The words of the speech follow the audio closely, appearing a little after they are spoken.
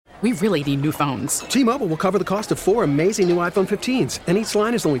We really need new phones. T-Mobile will cover the cost of 4 amazing new iPhone 15s, and each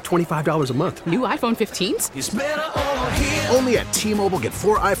line is only $25 a month. New iPhone 15s? It's better over here. Only at T-Mobile, get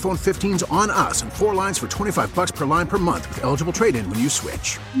 4 iPhone 15s on us and 4 lines for $25 per line per month with eligible trade-in when you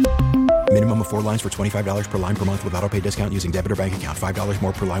switch. Minimum of 4 lines for $25 per line per month with autopay discount using debit or bank account. $5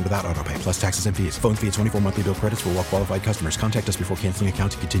 more per line without autopay, plus taxes and fees. Phone fee at 24 monthly bill credits for well-qualified customers. Contact us before canceling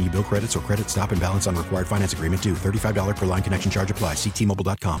account to continue bill credits or credit stop and balance on required finance agreement due. $35 per line connection charge applies. See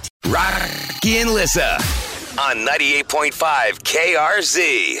T-Mobile.com. Rocky and Lissa on 98.5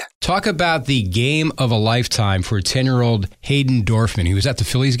 KRZ. Talk about the game of a lifetime for 10-year-old Hayden Dorfman. He was at the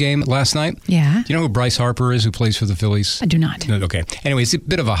Phillies game last night. Yeah. Do you know who Bryce Harper is, who plays for the Phillies? I do not. No, okay. Anyway, he's a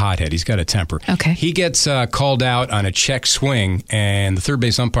bit of a hothead. He's got a temper. Okay. He gets called out on a check swing, and the third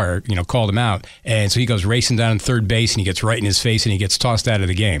base umpire, called him out. And so he goes racing down third base, and he gets right in his face, and he gets tossed out of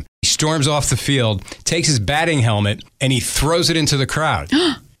the game. He storms off the field, takes his batting helmet, and he throws it into the crowd.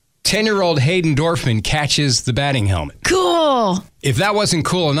 10-year-old Hayden Dorfman catches the batting helmet. Cool. If that wasn't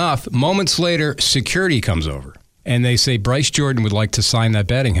cool enough, moments later, security comes over. And they say, Bryce Jordan would like to sign that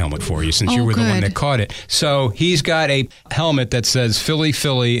batting helmet for you since you were the one that caught it. So he's got a helmet that says Philly,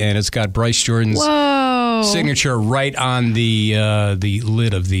 Philly, and it's got Bryce Jordan's signature right on the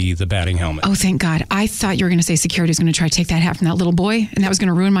lid of the batting helmet. Oh, thank God. I thought you were going to say security was going to try to take that hat from that little boy, and that was going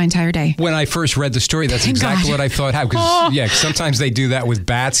to ruin my entire day. When I first read the story, that's exactly what I thought happened. Because sometimes they do that with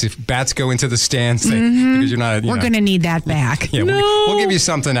bats. If bats go into the stands, because you're not. We're going to need that back. Yeah, we'll give you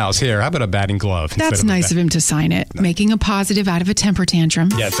something else. Here, how about a batting glove? That's nice of him to sign it. No. Making a positive out of a temper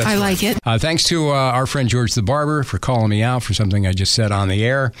tantrum. Yes, that's I like it. Thanks to our friend George the Barber for calling me out for something I just said on the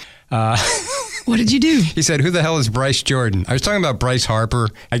air. What did you do? He said, who the hell is Bryce Jordan? I was talking about Bryce Harper.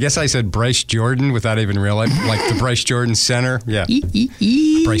 I guess I said Bryce Jordan without even realizing, like the Bryce Jordan Center. Yeah.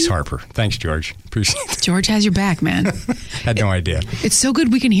 Bryce Harper. Thanks, George. Appreciate it. George has your back, man. Had no idea. It's so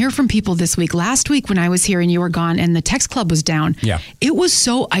good we can hear from people this week. Last week when I was here and you were gone and the text club was down, it was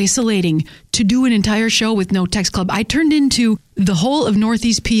so isolating to do an entire show with no text club. I turned into the whole of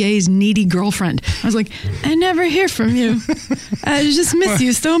Northeast PA's needy girlfriend. I was like, I never hear from you. I just miss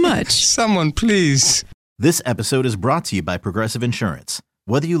you so much. Someone, please. This episode is brought to you by Progressive Insurance.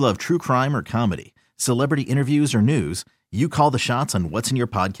 Whether you love true crime or comedy, celebrity interviews or news, you call the shots on what's in your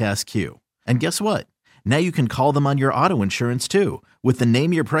podcast queue. And guess what? Now you can call them on your auto insurance too with the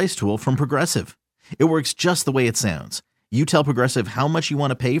Name Your Price tool from Progressive. It works just the way it sounds. You tell Progressive how much you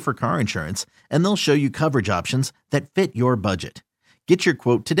want to pay for car insurance, and they'll show you coverage options that fit your budget. Get your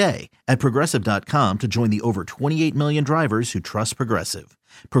quote today at Progressive.com to join the over 28 million drivers who trust Progressive.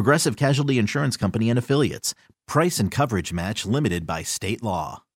 Progressive Casualty Insurance Company and Affiliates. Price and coverage match limited by state law.